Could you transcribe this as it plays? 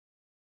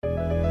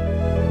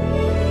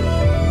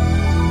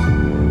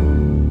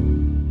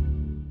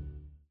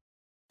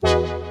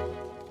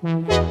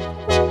You're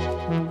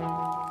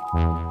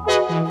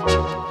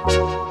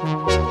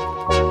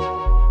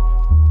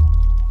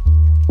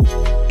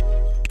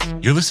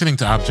listening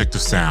to Object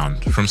of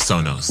Sound from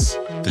Sonos,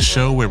 the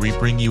show where we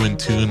bring you in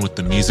tune with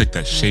the music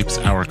that shapes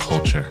our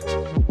culture.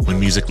 When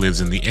music lives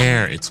in the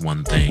air, it's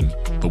one thing,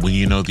 but when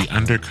you know the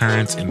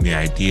undercurrents and the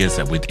ideas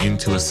that went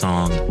into a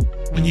song,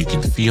 when you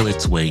can feel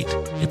its weight,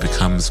 it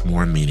becomes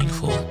more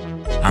meaningful.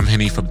 I'm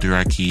Hanif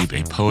Abdurraqib,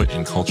 a poet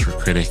and culture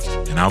critic,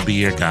 and I'll be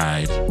your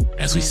guide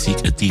as we seek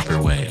a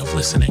deeper way of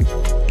listening.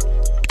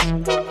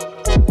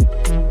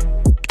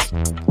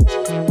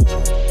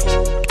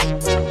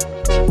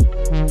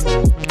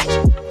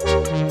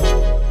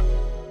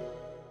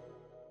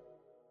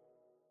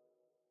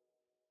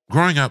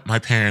 Growing up, my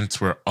parents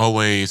were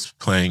always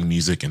playing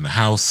music in the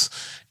house,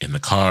 in the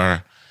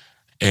car,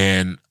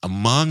 and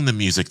among the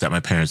music that my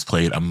parents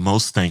played, I'm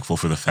most thankful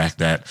for the fact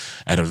that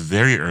at a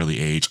very early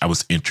age, I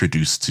was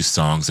introduced to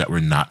songs that were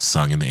not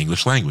sung in the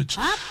English language.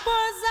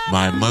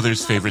 My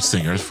mother's favorite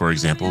singer, for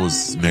example,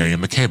 was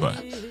Miriam Makeba,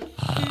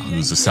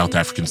 who's a South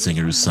African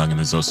singer who sung in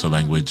the Xhosa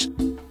language.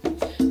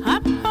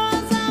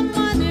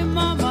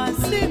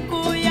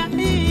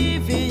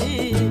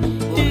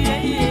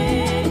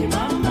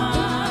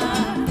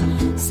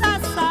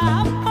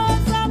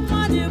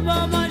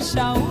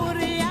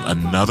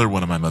 Another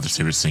one of my mother's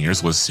favorite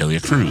singers was Celia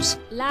Cruz.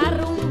 La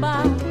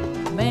rumba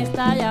me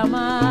está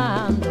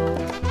llamando.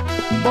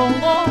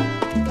 Bongo,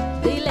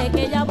 dile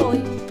que ya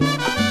voy.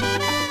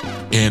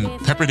 And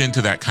peppered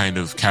into that kind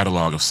of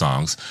catalog of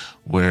songs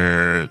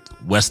were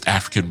West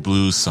African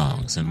blues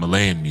songs and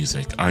Malayan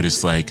music,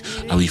 artists like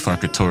Ali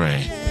Farka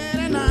Touré.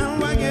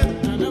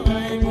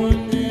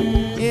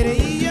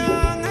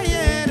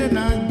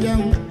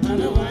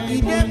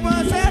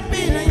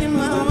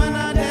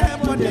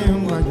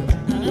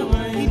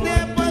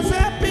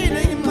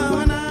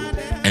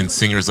 And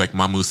singers like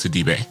Mamou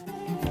Sidibe.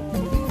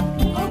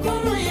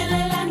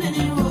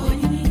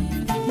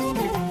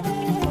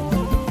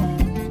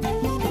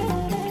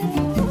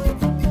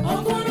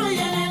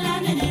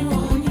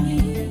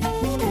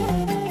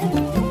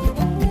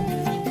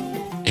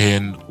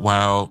 And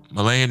while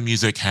Malayan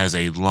music has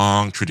a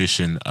long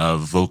tradition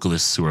of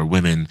vocalists who are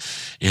women,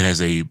 it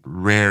has a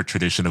rare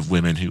tradition of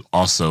women who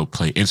also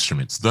play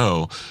instruments,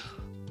 though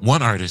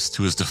one artist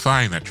who is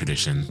defying that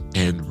tradition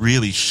and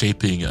really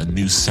shaping a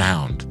new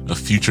sound, a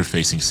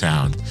future-facing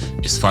sound,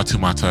 is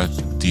Fatoumata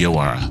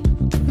Diawara.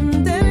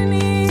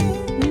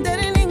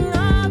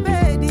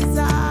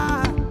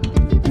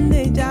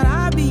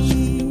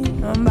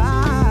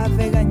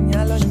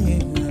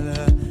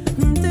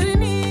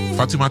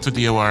 Fatoumata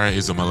Diawara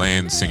is a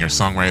Malayan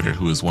singer-songwriter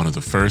who is one of the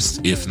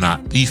first, if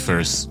not the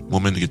first,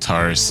 woman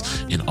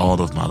guitarist in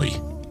all of Mali.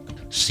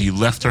 She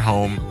left her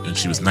home when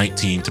she was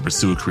 19 to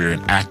pursue a career in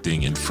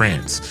acting in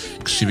France.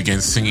 She began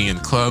singing in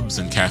clubs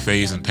and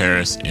cafes in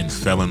Paris and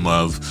fell in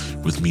love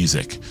with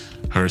music.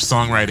 Her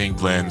songwriting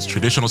blends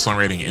traditional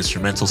songwriting and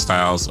instrumental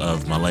styles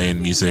of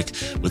Malayan music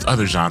with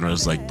other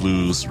genres like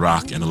blues,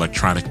 rock, and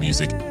electronic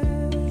music.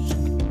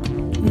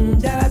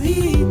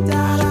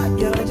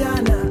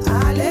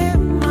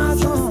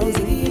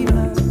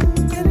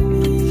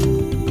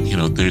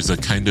 There's a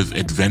kind of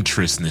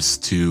adventurousness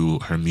to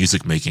her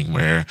music making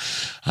where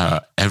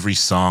every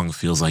song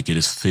feels like it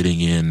is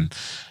fitting in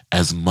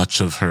as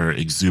much of her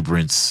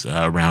exuberance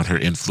around her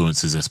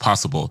influences as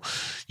possible.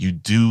 You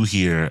do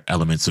hear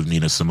elements of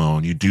Nina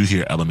Simone. You do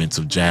hear elements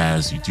of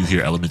jazz. You do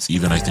hear elements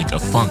even, I think,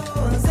 of funk.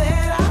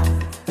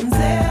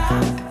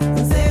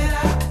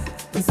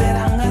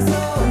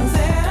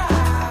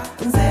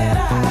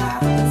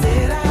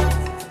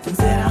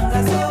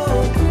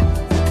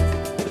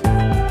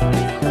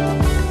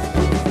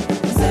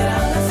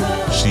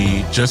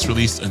 Just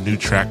released a new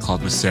track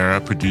called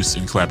Nasera, produced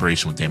in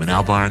collaboration with Damon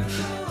Albarn,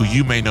 who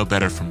you may know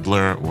better from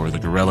Blur or the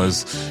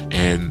Gorillaz.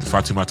 And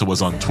Fatoumata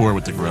was on tour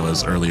with the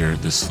Gorillaz earlier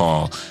this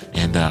fall,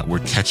 and we're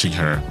catching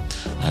her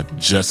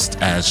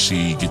just as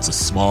she gets a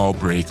small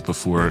break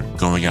before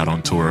going out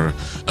on tour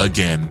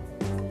again.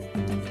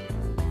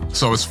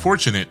 So I was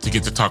fortunate to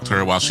get to talk to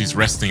her while she's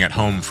resting at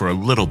home for a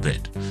little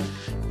bit.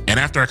 And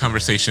after our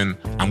conversation,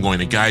 I'm going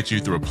to guide you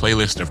through a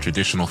playlist of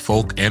traditional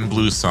folk and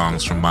blues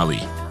songs from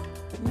Mali.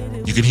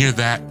 You can hear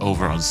that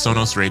over on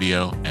Sonos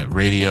Radio at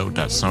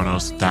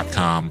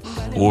radio.sonos.com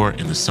or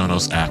in the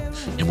Sonos app,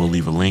 and we'll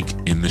leave a link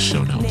in the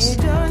show notes.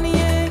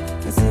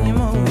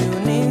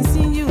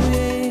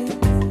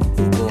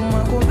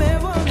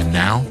 And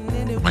now,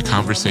 my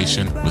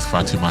conversation with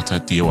Fatoumata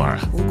Diawara.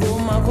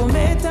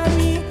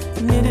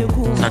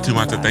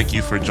 Fatoumata, thank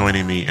you for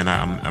joining me, and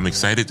I'm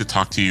excited to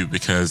talk to you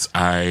because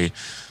I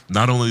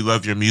not only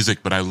love your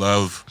music, but I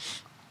love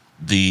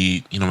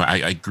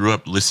I grew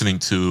up listening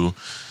to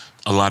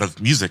a lot of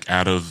music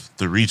out of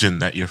the region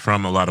that you're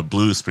from, a lot of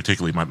blues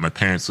particularly. My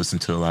parents listened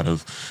to a lot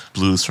of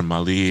blues from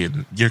Mali,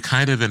 and you're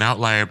kind of an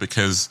outlier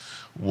because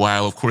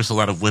while, of course, a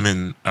lot of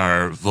women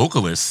are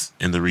vocalists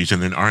in the region,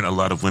 there aren't a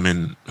lot of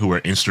women who are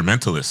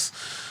instrumentalists.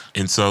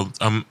 And so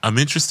I'm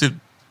interested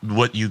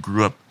what you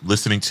grew up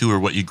listening to or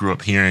what you grew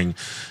up hearing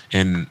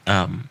and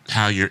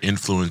how your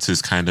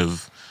influences kind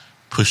of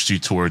pushed you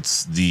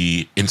towards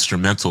the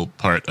instrumental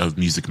part of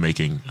music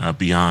making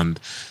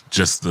beyond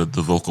just the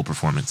vocal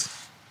performance?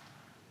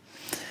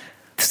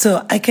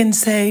 So I can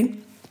say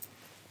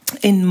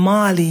in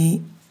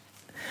Mali,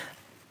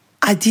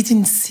 I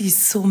didn't see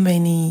so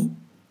many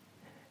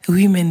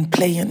women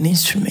playing an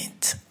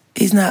instrument.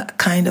 It's not a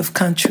kind of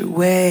country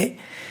where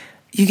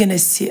you're going to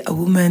see a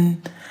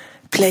woman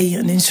playing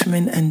an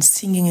instrument and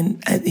singing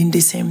in the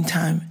same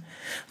time.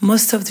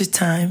 Most of the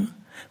time,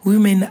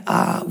 women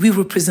we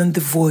represent the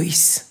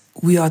voice.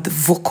 We are the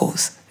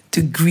vocals,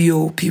 the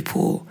griot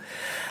people.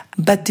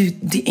 But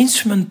the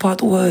instrument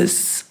part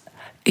was,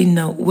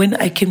 when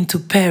I came to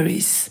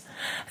Paris,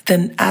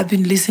 then I've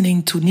been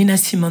listening to Nina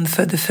Simone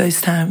for the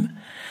first time.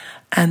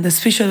 And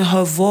especially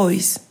her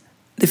voice,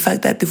 the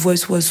fact that the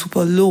voice was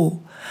super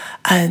low,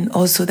 and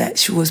also that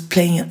she was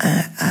playing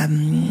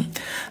a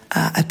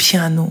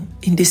piano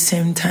in the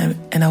same time.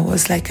 And I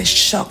was like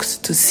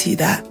shocked to see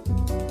that.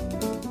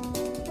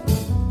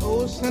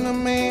 Oh,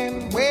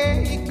 Cinnamon,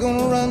 where you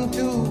gonna run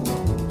to?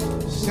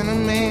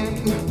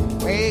 Cinnamon,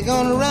 where you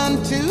gonna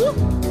run to?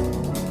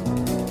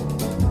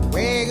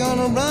 Where you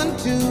gonna run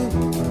to?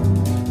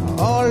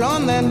 All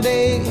on that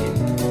day,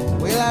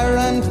 will I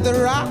run to the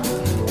rock?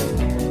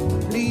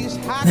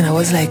 Then I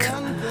was like,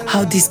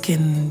 how this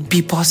can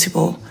be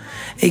possible?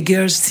 A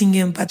girl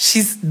singing, but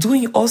she's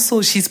playing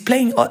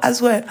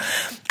as well.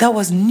 That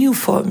was new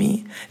for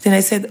me. Then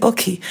I said,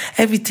 okay,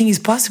 everything is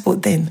possible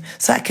then.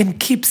 So I can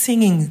keep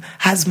singing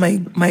as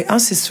my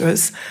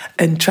ancestors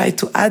and try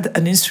to add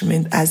an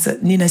instrument as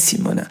Nina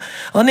Simone.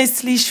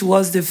 Honestly, she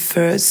was the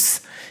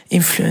first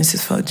influence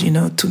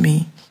to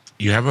me.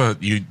 You have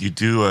you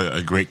do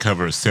a great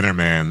cover of Sinner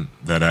Man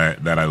that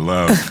I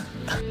love.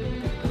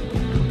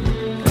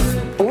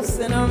 Oh,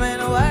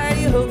 Cinnamon, where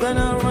you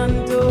gonna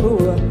run to?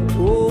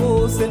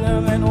 Oh,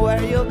 Cinnamon,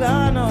 where you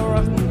gonna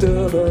run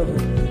to?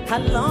 How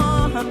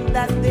long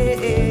that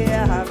day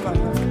happen?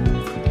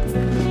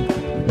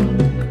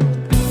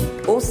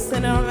 Oh,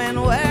 Cinnamon,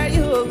 where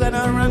you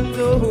gonna run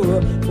to?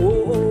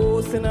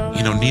 Oh,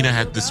 Cinnamon. Nina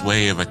had this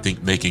way of, I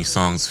think, making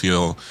songs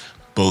feel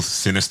both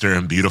sinister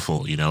and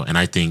beautiful, and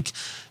I think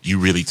you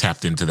really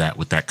tapped into that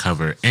with that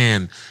cover.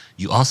 And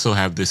you also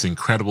have this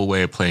incredible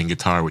way of playing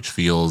guitar, which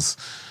feels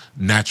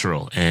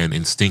natural and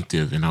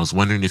instinctive. And I was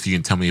wondering if you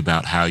can tell me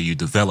about how you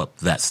developed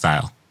that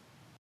style.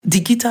 The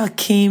guitar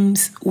came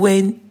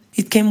when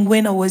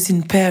I was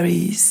in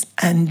Paris,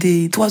 and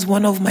it was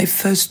one of my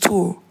first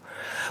tours.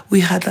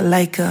 We had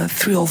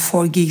 3 or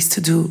 4 gigs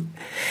to do.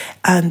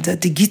 And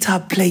the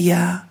guitar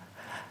player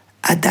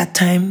at that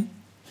time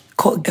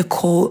called a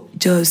call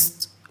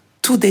just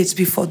 2 days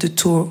before the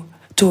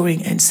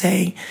touring and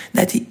saying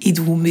that it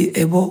would be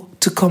able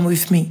to come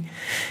with me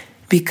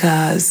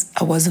because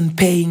I wasn't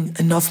paying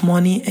enough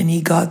money, and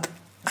he got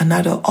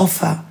another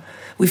offer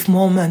with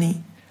more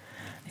money.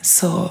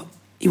 So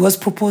he was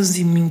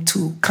proposing me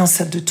to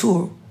cancel the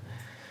tour.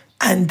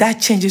 And that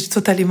changed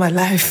totally my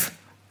life.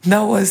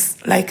 That was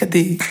like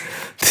the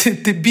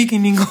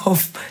beginning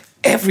of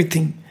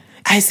everything.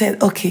 I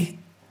said, okay,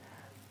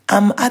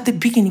 I'm at the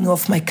beginning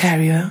of my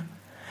career,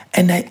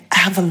 and I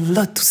have a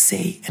lot to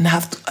say and I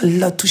have a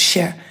lot to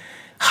share.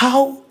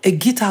 How a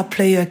guitar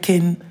player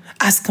can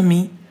ask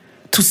me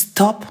to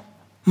stop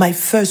my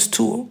first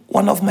tour,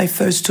 one of my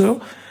first tour.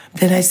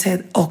 Then I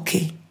said,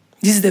 okay,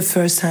 this is the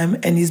first time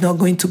and it's not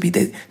going to be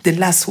the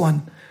last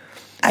one.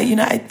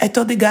 I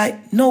told the guy,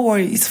 no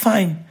worry, it's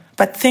fine.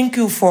 But thank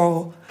you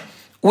for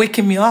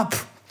waking me up.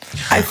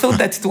 I thought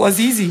that it was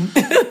easy.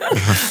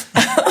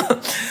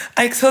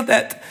 I thought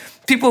that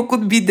people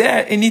could be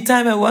there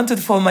anytime I wanted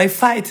for my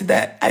fight.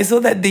 That I saw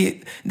that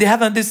they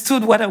have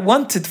understood what I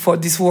wanted for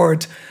this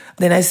world.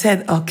 Then I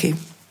said, okay,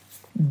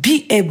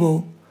 be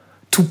able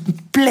to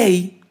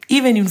play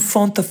even in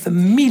front of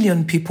 1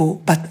 million people,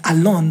 but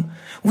alone,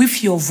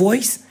 with your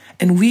voice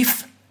and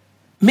with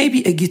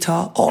maybe a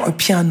guitar or a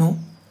piano.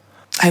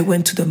 I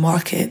went to the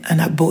market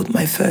and I bought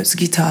my first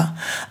guitar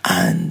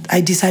and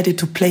I decided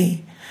to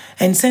play.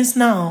 And since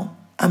now,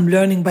 I'm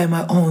learning by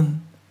my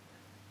own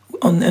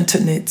on the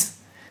internet.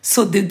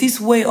 So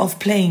this way of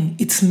playing,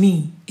 it's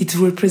me. It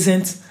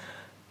represents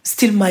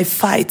still my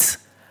fight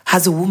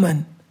as a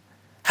woman,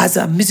 as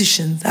a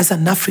musician, as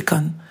an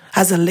African,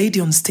 as a lady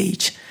on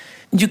stage.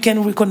 You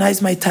can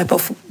recognize my type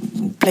of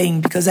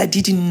playing because I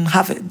didn't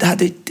have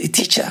a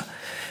teacher.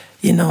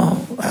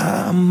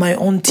 I'm my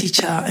own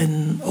teacher,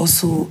 and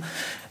also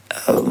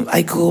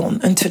I go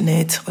on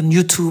internet, on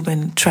YouTube,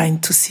 and trying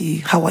to see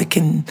how I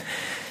can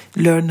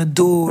learn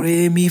do,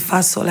 re, mi,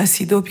 fa, sol, la,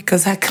 si, do,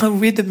 because I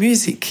can't read the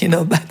music,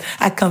 but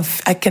I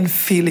can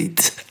feel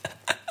it.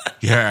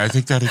 Yeah, I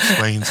think that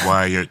explains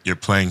why your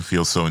playing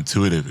feels so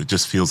intuitive. It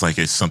just feels like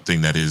it's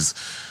something that is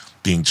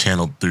being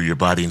channeled through your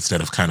body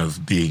instead of kind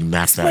of being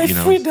mapped out. It's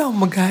my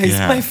freedom, guys.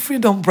 Yeah. My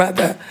freedom,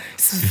 brother.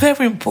 It's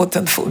very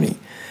important for me.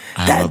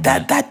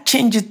 That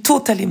changed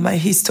totally my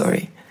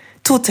history.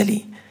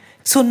 Totally.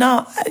 So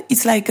now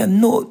it's like I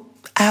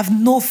have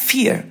no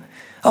fear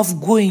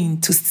of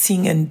going to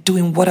sing and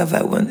doing whatever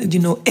I want,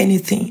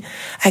 anything.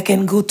 I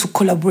can go to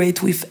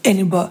collaborate with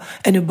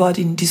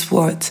anybody in this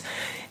world.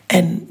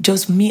 and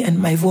just me and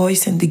my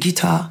voice and the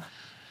guitar.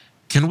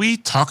 Can we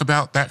talk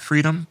about that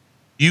freedom?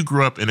 You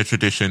grew up in a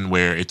tradition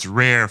where it's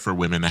rare for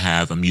women to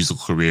have a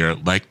musical career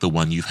like the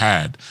one you've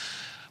had,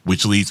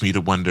 which leads me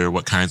to wonder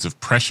what kinds of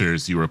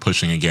pressures you were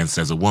pushing against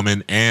as a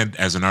woman and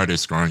as an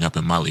artist growing up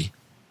in Mali.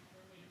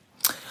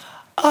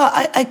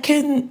 I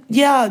can,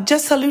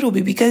 just a little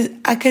bit, because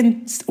I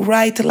can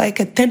write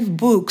like 10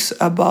 books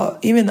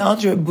about, even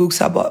 100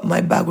 books about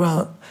my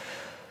background.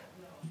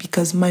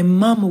 Because my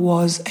mom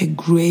was a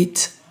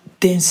great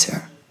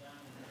dancer.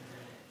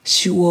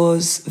 She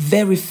was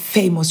very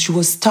famous. She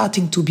was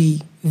starting to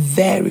be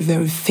very,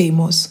 very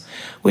famous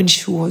when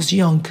she was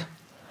young.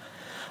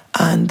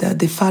 And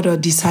the father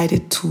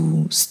decided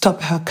to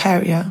stop her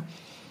career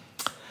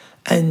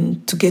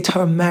and to get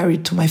her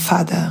married to my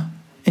father.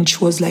 And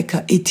she was like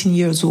 18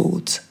 years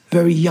old,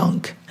 very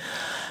young.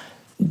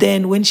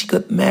 Then when she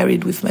got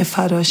married with my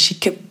father, she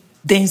kept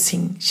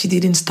dancing. She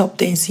didn't stop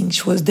dancing.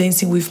 She was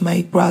dancing with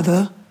my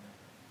brother,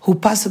 who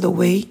passed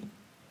away.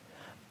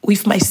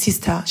 With my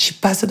sister, she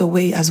passed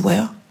away as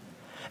well.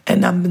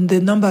 And I'm the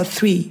number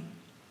 3.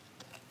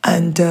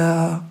 And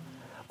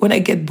when I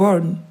get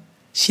born,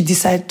 she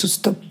decided to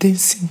stop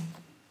dancing.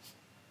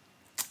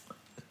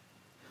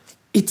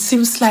 It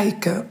seems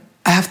like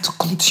I have to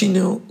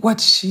continue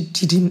what she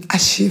didn't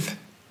achieve.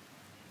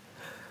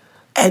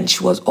 And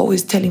she was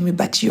always telling me,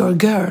 but you're a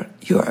girl,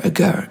 you're a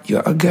girl,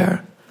 you're a girl.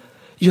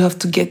 You have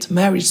to get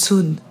married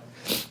soon.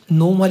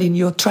 Normally in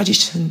your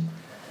tradition,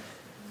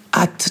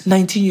 at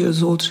 19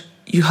 years old,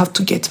 you have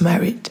to get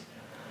married.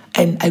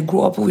 And I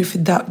grew up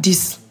with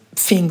this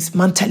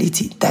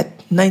mentality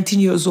that 19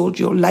 years old,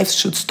 your life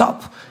should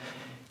stop.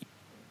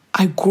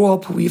 I grew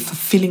up with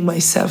feeling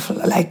myself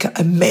like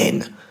a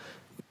man,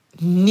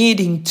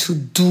 needing to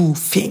do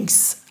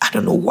things. I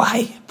don't know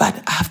why, but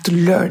I have to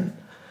learn.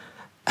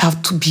 I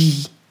have to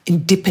be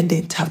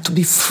independent. I have to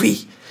be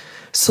free.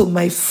 So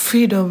my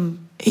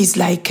freedom is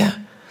like, I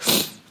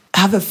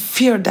have a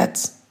fear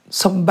that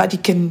somebody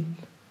can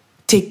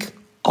take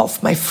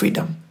off my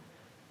freedom.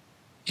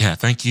 Yeah,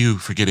 thank you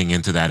for getting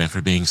into that and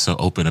for being so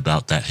open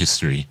about that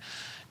history.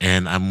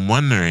 And I'm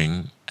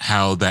wondering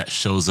how that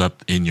shows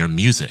up in your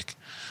music.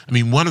 I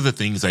mean, one of the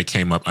things I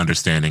came up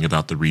understanding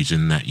about the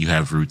region that you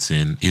have roots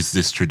in is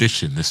this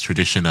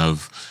tradition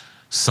of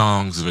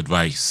songs of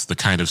advice, the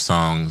kind of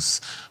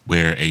songs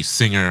where a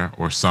singer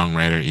or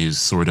songwriter is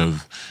sort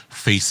of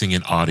facing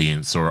an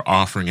audience or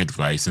offering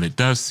advice. And it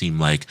does seem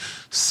like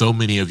so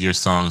many of your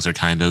songs are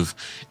kind of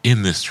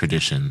in this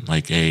tradition,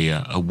 like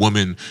a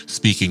woman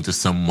speaking to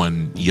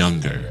someone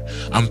younger.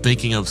 I'm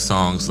thinking of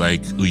songs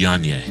like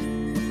Uyanye.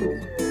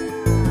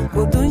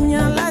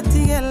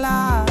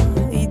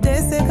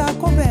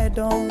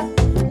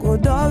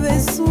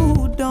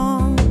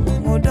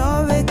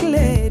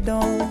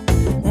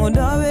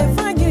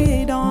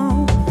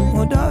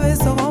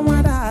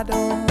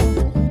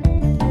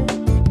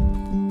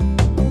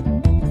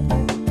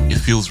 It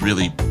feels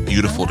really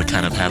beautiful to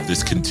kind of have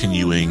this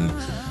continuing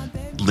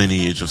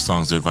lineage of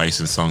songs of advice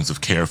and songs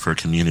of care for a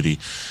community.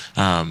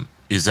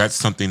 Is that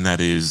something that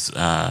is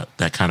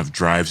that kind of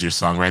drives your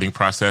songwriting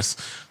process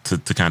to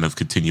kind of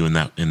continue in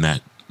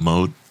that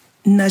mode?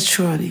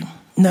 Naturally.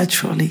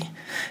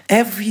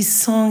 Every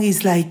song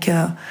is like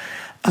a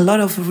lot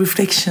of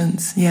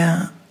reflections,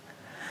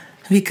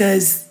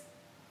 because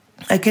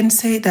I can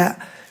say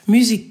that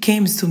music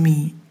came to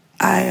me.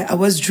 I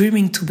was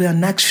dreaming to be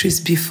an actress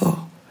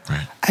before.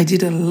 Right. I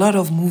did a lot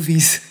of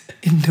movies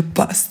in the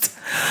past.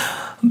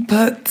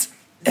 But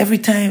every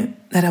time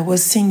that I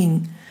was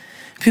singing,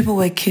 people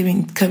were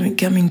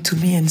coming to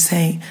me and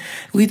saying,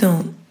 we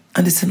don't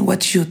understand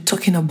what you're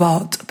talking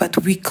about, but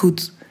we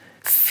could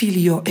feel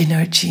your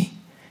energy.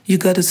 You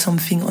got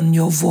something on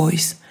your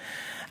voice.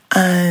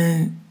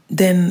 And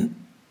then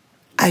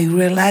I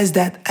realized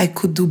that I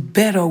could do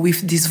better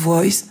with this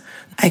voice.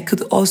 I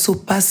could also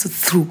pass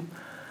through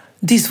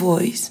this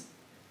voice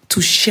to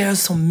share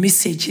some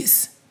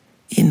messages,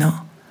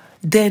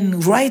 Then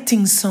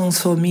writing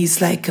songs for me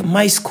is like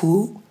my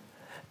school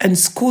and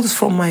schools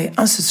from my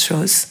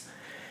ancestors.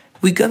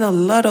 We got a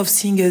lot of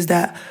singers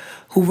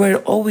who were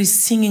always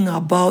singing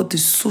about the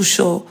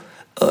social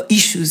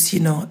issues,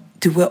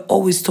 They were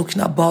always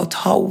talking about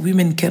how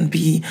women can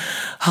be,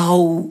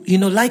 how,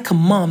 like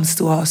moms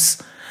to us.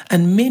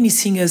 And many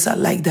singers are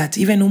like that,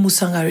 even Umu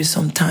Sangare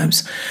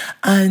sometimes.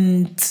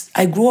 And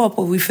I grew up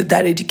with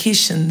that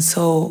education.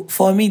 So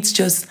for me, it's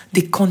just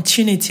the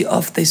continuity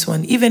of this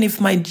one, even if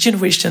my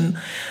generation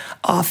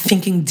are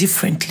thinking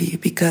differently,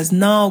 because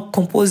now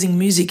composing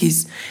music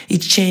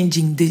it's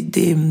changing.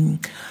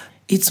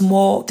 It's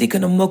more, they're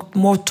going to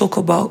more talk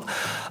about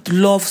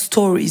love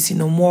stories,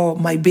 more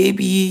my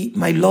baby,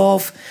 my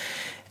love.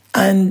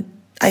 And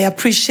I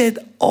appreciate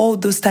all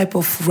those type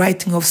of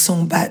writing of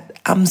song, but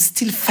I'm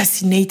still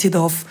fascinated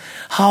of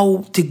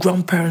how the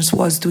grandparents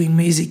was doing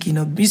music.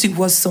 Music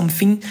was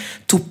something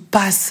to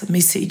pass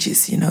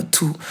messages,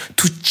 to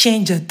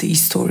change the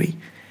history.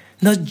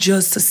 not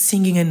just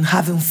singing and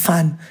having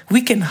fun.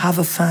 We can have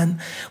a fun,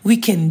 we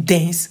can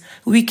dance,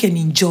 we can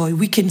enjoy,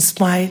 we can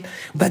smile,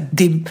 but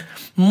the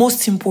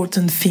most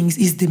important thing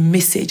is the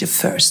message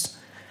first.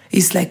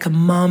 It's like a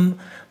mom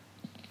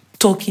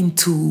talking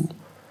to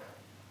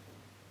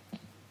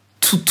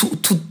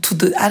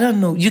the, I don't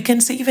know, you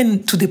can say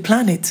even to the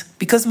planet,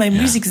 because my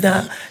music is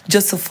not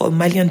just for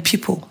Malian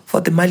people,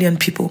 for the Malian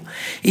people.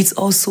 It's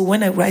also,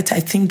 when I write, I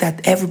think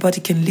that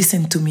everybody can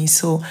listen to me.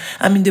 So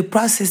I'm in the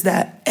process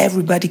that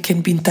everybody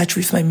can be in touch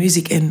with my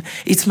music, and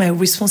it's my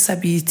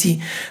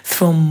responsibility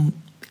from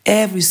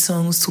every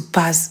song to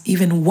pass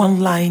even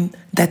one line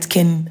that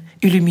can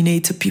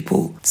illuminate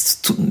people,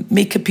 to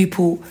make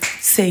people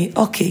say,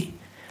 okay,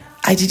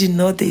 I didn't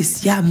know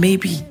this. Yeah,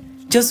 maybe.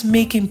 Just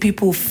making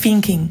people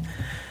thinking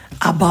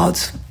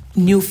about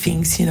new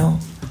things, you know.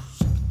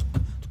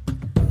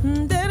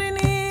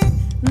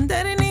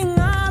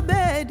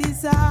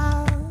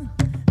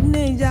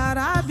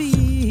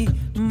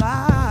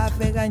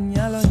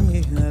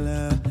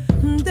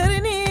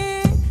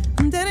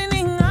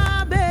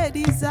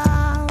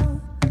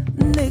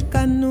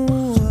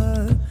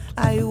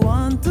 I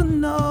want to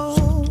know.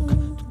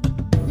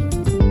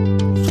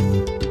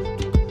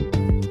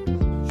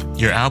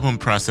 Your album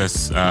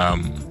process,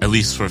 at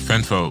least for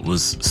Fenfo,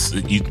 was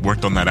you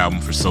worked on that album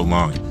for so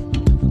long.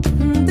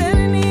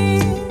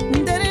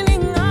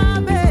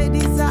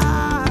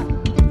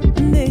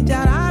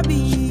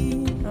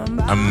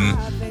 I'm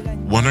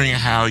wondering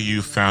how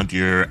you found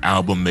your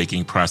album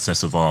making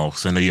process evolve.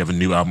 So I know you have a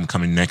new album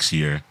coming next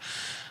year.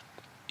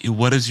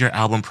 What is your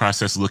album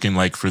process looking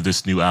like for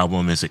this new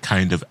album? Is it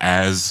kind of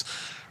as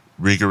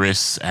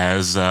rigorous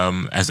as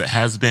it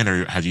has been,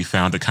 or have you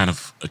found a kind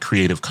of a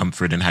creative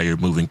comfort in how you're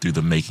moving through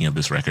the making of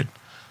this record?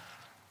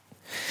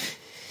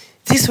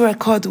 This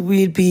record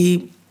will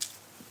be,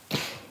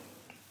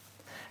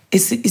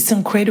 it's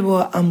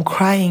incredible. I'm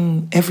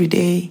crying every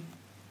day.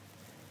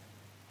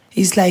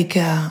 It's like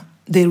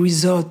the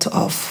result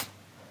of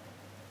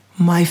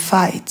my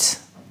fight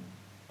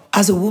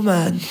as a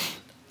woman,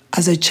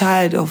 as a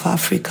child of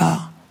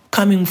Africa,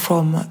 coming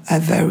from a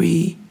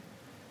very,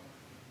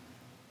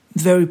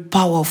 very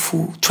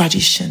powerful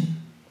tradition.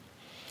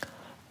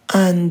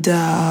 And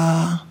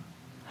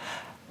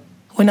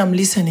when I'm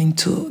listening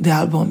to the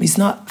album, it's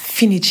not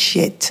finished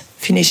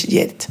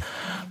yet,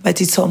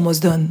 but it's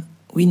almost done.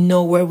 We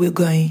know where we're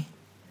going.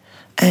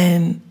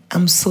 And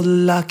I'm so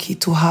lucky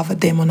to have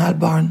Damon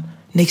Albarn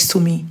next to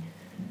me.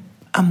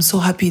 I'm so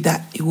happy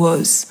that he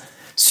was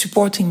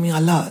supporting me a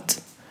lot.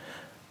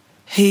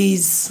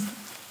 He's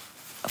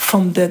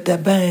from the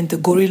band, the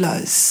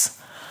Gorillaz,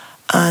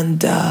 and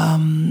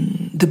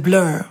the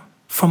Blur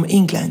from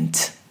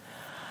England.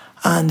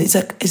 And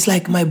it's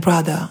like my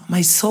brother,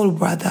 my soul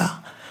brother,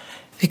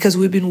 because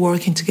we've been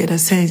working together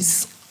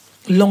since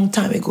long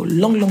time ago.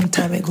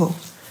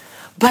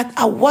 But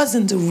I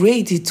wasn't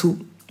ready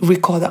to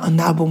record an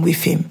album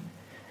with him.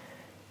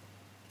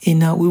 You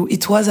know,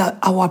 it was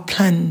our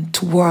plan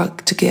to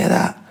work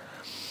together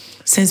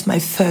since my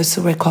first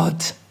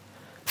record,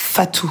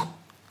 Fatou.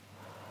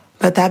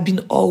 But I've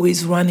been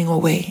always running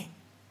away.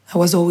 I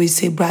was always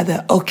say,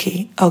 brother,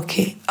 okay,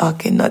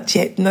 not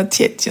yet.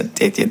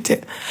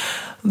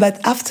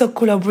 But after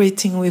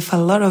collaborating with a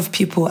lot of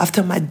people,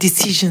 after my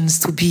decisions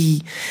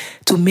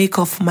to make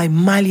of my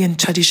Malian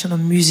traditional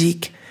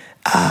music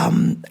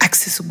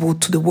accessible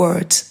to the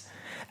world,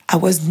 I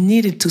was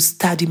needed to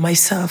study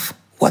myself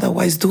what I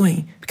was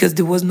doing, because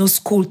there was no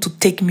school to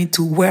take me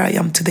to where I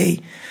am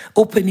today,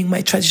 opening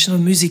my traditional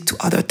music to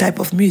other type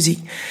of music.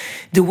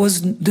 There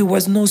was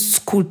no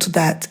school to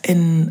that,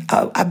 and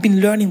I've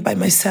been learning by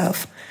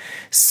myself.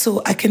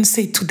 So I can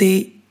say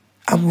today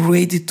I'm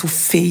ready to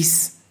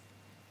face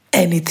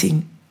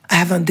anything. I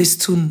have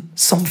understood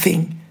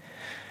something.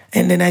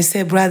 And then I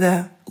say,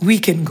 brother, we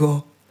can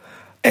go.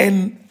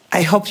 And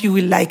I hope you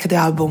will like the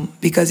album,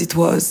 because it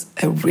was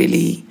a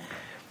really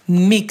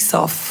mix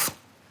of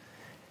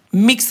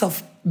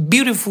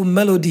beautiful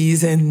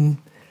melodies and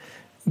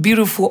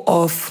beautiful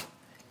of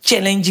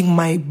challenging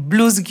my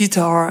blues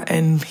guitar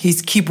and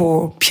his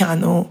keyboard,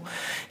 piano,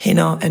 you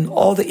know, and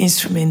all the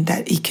instruments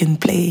that he can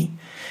play.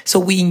 So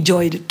we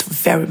enjoyed it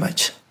very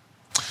much.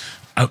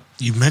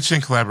 You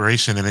mentioned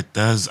collaboration, and it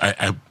does.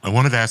 I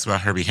wanted to ask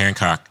about Herbie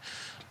Hancock.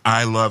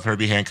 I love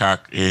Herbie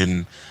Hancock.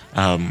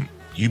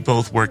 You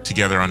both worked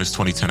together on his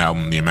 2010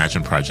 album, The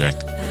Imagine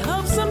Project. I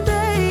hope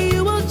someday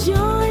you will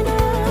join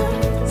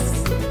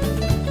us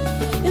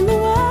in the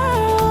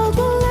world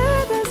we'll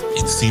live as we.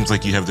 It seems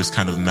like you have this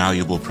kind of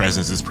malleable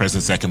presence, this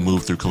presence that can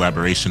move through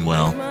collaboration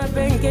well.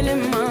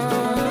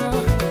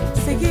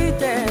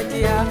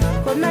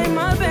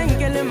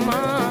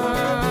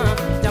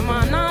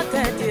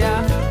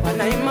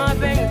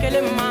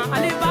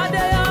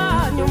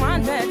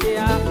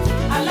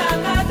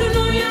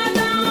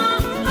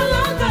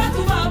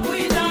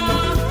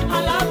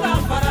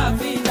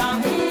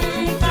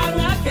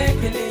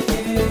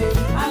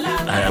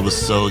 I was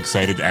so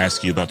excited to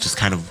ask you about just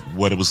kind of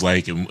what it was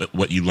like and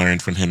what you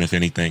learned from him, if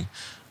anything.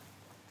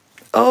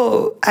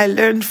 Oh, I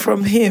learned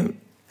from him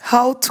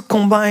how to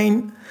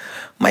combine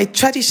my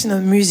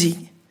traditional music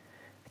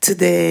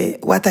to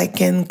what I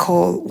can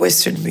call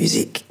Western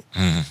music.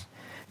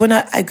 When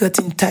I got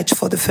in touch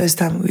for the first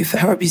time with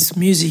Herbie's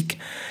music,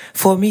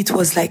 for me it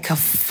was like a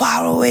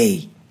far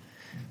away.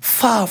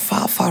 Far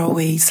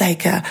away. It's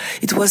like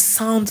it was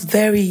sound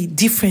very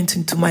different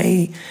into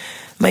my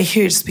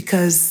ears,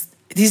 because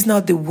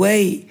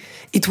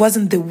it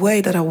wasn't the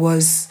way that I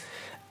was,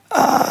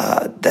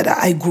 that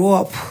I grew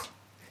up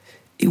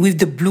with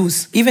the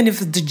blues, even if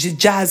the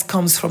jazz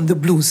comes from the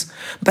blues.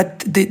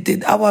 But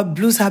our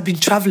blues have been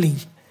traveling.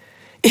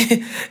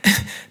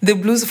 The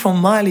blues from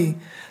Mali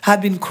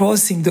have been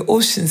crossing the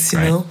oceans,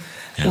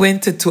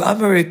 went to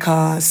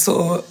America.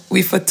 So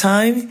with a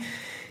time,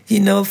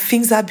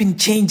 things have been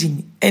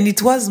changing. And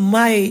it was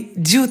my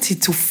duty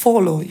to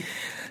follow,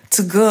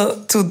 to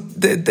go to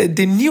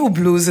the new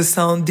blues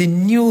sound,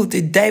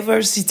 the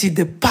diversity,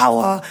 the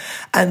power,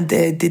 and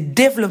the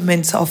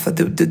development of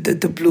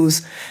the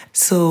blues.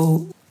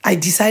 So I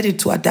decided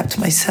to adapt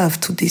myself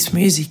to this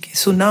music.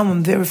 So now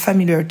I'm very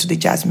familiar to the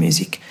jazz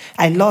music.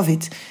 I love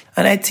it.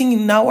 And I think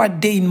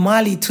nowadays in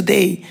Mali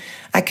today,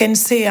 I can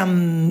say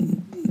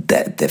I'm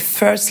the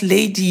first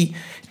lady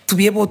to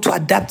be able to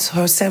adapt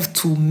herself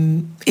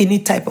to any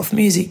type of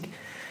music.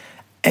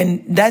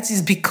 And that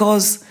is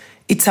because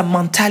it's a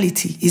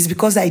mentality. It's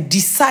because I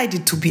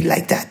decided to be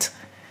like that.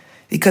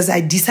 Because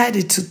I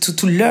decided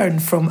to learn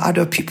from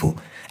other people.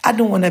 I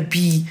don't want to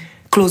be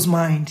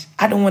closed-minded.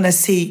 I don't want to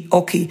say,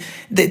 okay,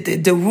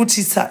 the roots,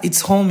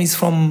 its home is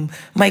from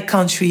my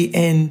country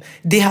and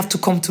they have to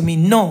come to me.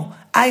 No,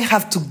 I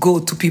have to go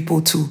to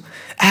people too.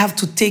 I have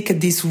to take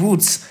these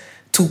roots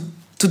to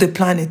the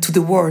planet, to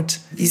the world.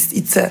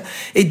 It's a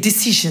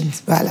decision.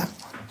 Voila.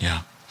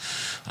 Yeah.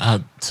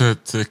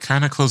 To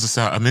kind of close this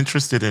out, I'm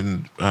interested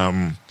in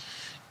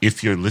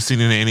if you're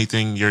listening to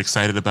anything you're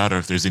excited about, or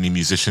if there's any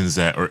musicians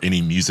or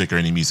any music or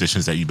any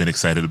musicians that you've been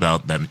excited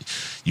about that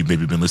you've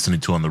maybe been listening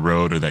to on the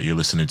road or that you're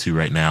listening to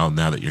right now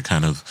that you're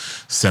kind of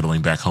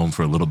settling back home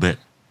for a little bit.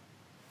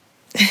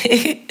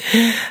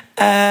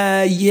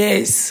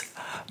 Yes.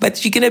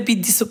 But you're going to be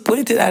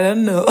disappointed, I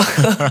don't know.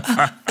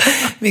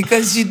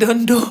 Because you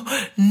don't know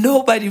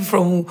nobody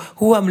from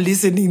who I'm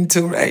listening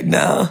to right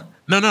now.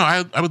 No,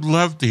 I would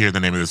love to hear the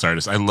name of this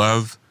artist. I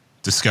love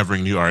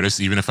discovering new artists,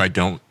 even if I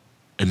don't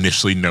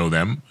initially know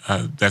them.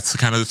 That's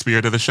kind of the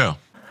spirit of the show.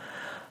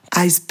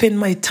 I spend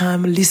my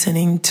time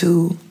listening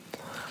to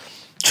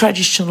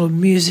traditional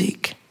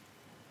music.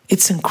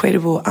 It's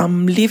incredible.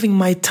 I'm living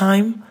my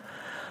time,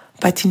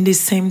 but in the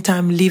same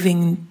time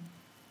living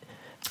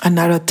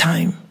another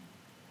time.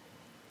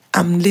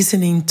 I'm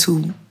listening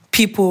to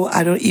people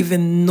I don't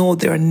even know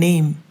their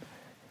name.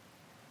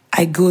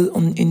 I go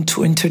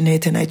into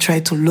internet and I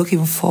try to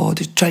looking for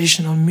the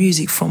traditional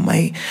music from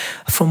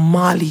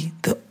Mali,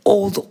 the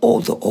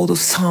old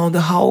sound,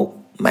 how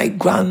my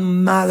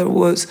grandmother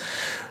was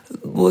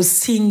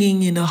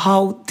singing,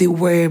 how they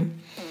were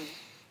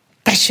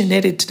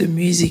passionate to the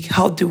music,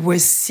 how they were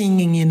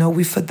singing,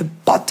 with the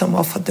bottom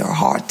of their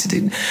heart,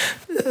 the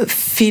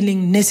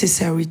feeling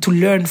necessary to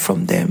learn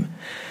from them.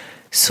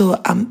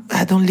 So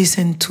I don't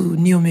listen to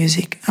new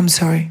music. I'm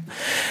sorry.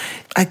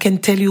 I can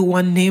tell you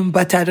one name,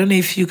 but I don't know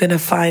if you're going to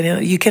find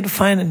it. You can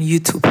find on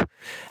YouTube.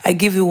 I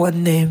give you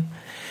one name.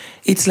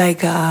 It's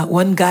like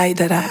one guy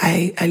that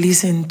I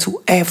listen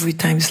to every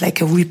time. It's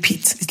like a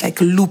repeat. It's like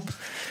a loop.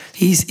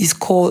 He's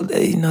called,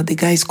 the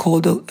guy is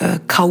called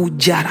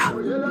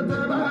Kawujara.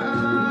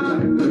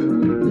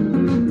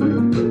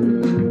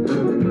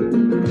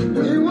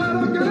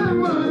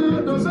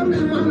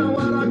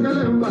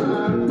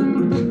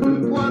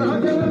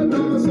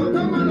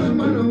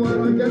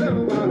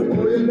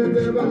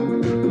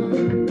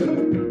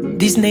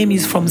 This name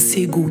is from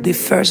Ségou, the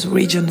first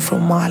region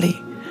from Mali.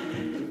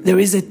 There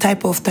is a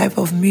type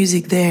of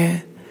music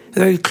there,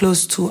 very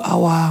close to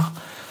our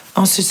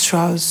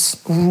ancestral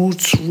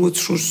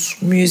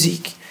roots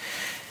music.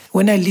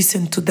 When I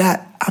listen to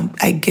that,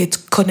 I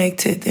get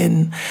connected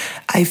and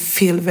I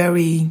feel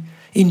very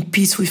in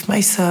peace with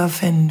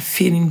myself and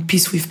feel in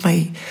peace with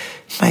my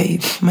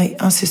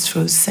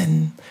ancestors.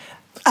 And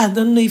I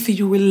don't know if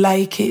you will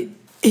like it.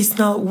 It's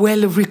not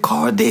well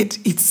recorded.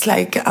 It's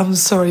like, I'm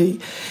sorry.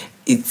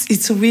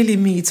 It's really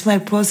me. It's my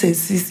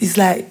process. It's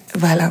like,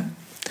 voilà.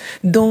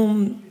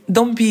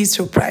 Don't be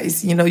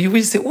surprised. You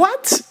will say,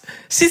 what?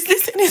 She's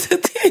listening to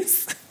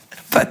this.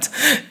 But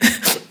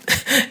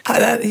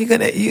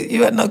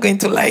you are not going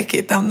to like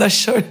it. I'm not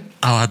sure.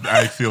 Oh,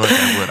 I feel like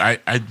I would.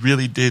 I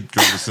really did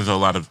go listen to a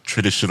lot of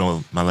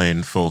traditional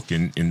Malayan folk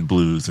in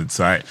blues. And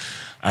so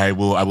I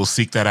will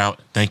seek that out.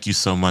 Thank you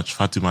so much,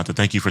 Fatoumata.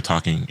 Thank you for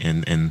talking.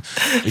 And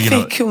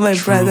thank you, my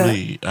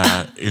truly,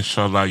 brother.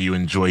 Inshallah, you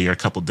enjoy your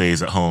couple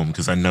days at home,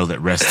 because I know that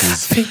rest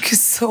is. Thank you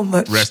so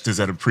much. Rest is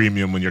at a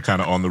premium when you're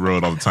kind of on the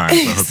road all the time.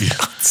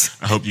 So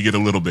I hope you get a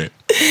little bit.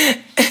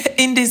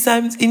 In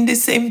the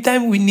same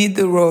time, we need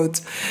the road.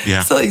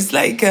 Yeah. So it's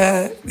like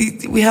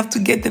we have to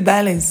get the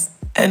balance,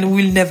 and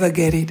we'll never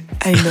get it.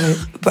 I know,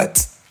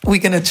 but we're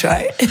gonna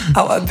try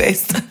our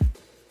best.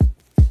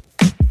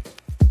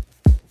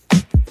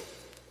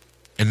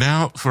 And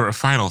now for a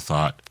final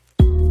thought.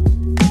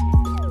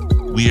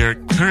 We are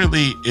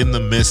currently in the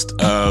midst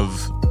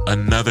of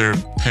another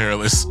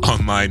perilous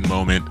online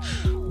moment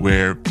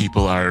where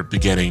people are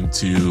beginning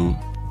to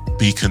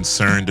be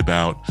concerned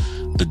about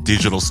the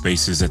digital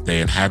spaces that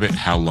they inhabit,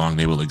 how long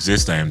they will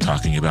exist. I am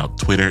talking about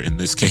Twitter in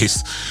this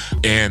case,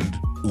 and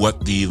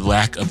what the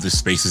lack of this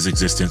space's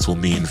existence will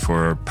mean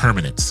for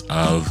permanence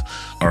of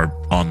our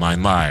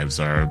online lives,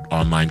 our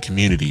online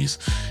communities.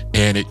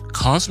 And it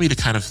caused me to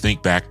kind of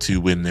think back to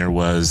when there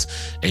was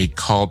a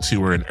call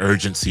to or an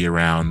urgency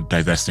around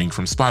divesting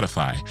from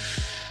Spotify.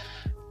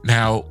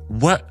 Now,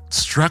 what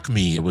struck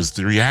me was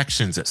the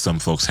reactions that some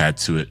folks had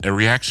to it, a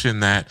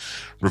reaction that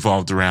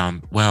revolved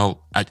around,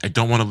 well, I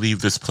don't want to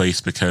leave this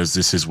place because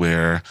this is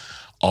where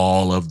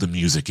all of the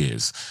music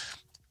is.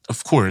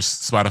 Of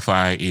course,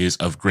 Spotify is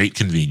of great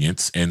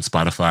convenience, and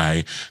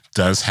Spotify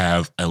does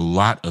have a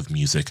lot of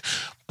music.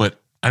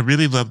 But I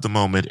really loved the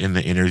moment in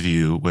the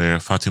interview where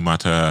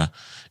Fatoumata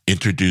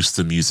introduced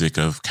the music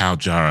of Kal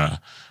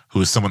Jarrah,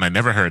 who is someone I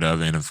never heard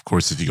of. And of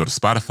course, if you go to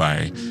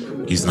Spotify,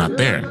 he's not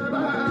there.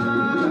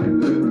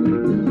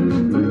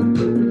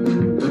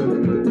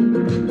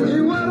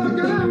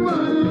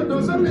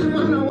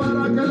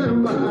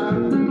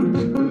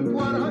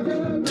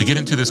 To get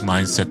into this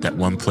mindset that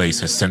one place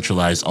has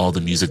centralized all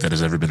the music that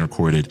has ever been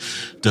recorded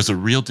does a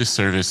real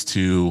disservice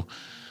to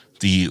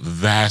the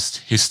vast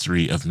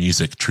history of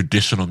music,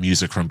 traditional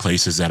music from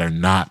places that are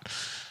not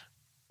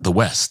the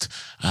West.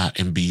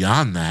 And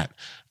beyond that,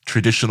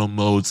 traditional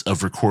modes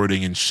of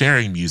recording and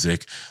sharing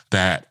music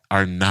that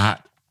are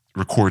not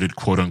recorded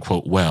quote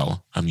unquote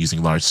well. I'm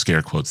using large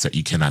scare quotes that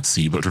you cannot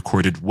see, but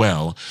recorded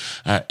well,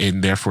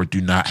 and therefore do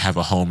not have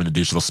a home in a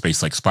digital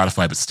space like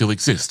Spotify, but still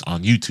exist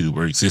on YouTube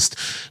or exist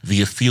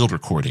via field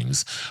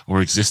recordings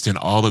or exist in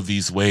all of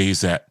these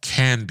ways that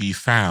can be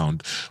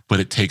found, but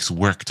it takes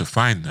work to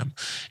find them.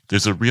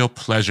 There's a real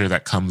pleasure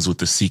that comes with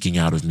the seeking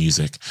out of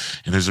music.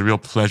 And there's a real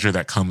pleasure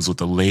that comes with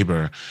the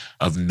labor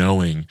of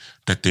knowing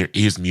that there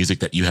is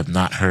music that you have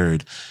not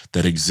heard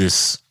that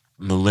exists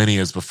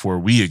millennia before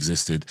we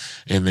existed,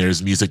 and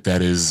there's music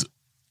that is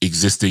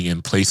existing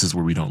in places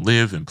where we don't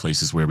live, in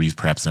places where we've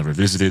perhaps never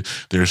visited.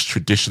 There's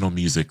traditional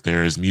music.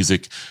 There is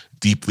music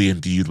deeply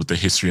imbued with the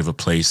history of a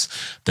place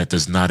that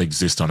does not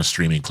exist on a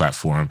streaming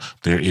platform.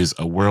 There is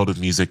a world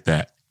of music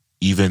that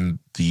even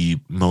the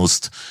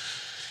most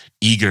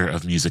eager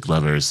of music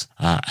lovers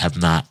have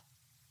not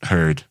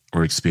heard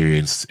or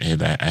experienced,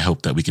 and I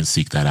hope that we can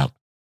seek that out.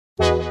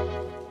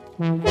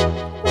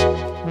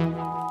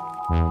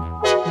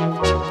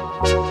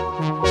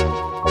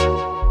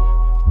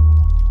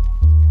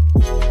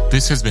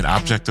 This has been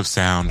Object of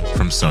Sound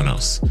from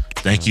Sonos.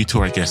 Thank you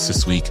to our guest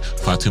this week,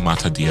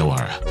 Fatoumata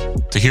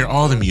Diawara. To hear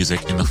all the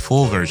music in the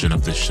full version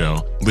of this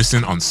show,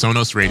 listen on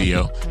Sonos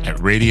Radio at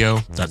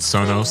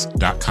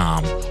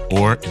radio.sonos.com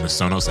or in the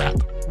Sonos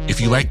app. If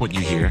you like what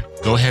you hear,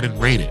 go ahead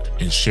and rate it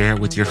and share it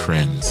with your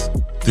friends.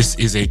 This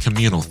is a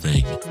communal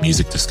thing,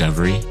 music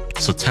discovery.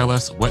 So tell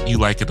us what you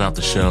like about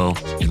the show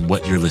and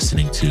what you're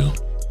listening to.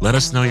 Let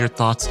us know your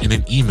thoughts in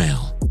an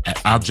email at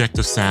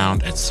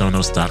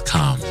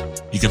objectofsound@sonos.com.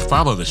 You can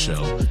follow the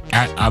show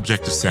at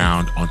Object of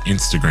Sound on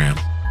Instagram.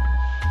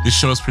 This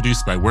show is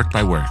produced by Work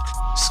by Work.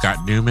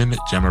 Scott Newman,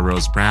 Gemma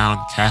Rose Brown,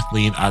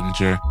 Kathleen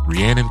Ottinger,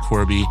 Rhiannon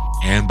Corby,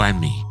 and by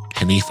me,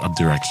 Hanif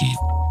Abdurraqib.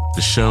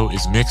 The show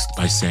is mixed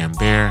by Sam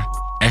Baer.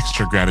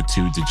 Extra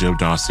gratitude to Joe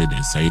Dawson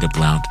and Saida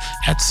Blount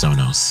at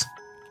Sonos.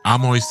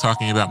 I'm always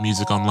talking about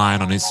music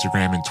online on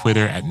Instagram and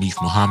Twitter at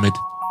Neef Muhammad.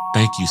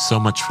 Thank you so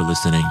much for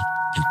listening,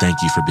 and thank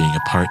you for being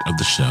a part of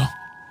the show.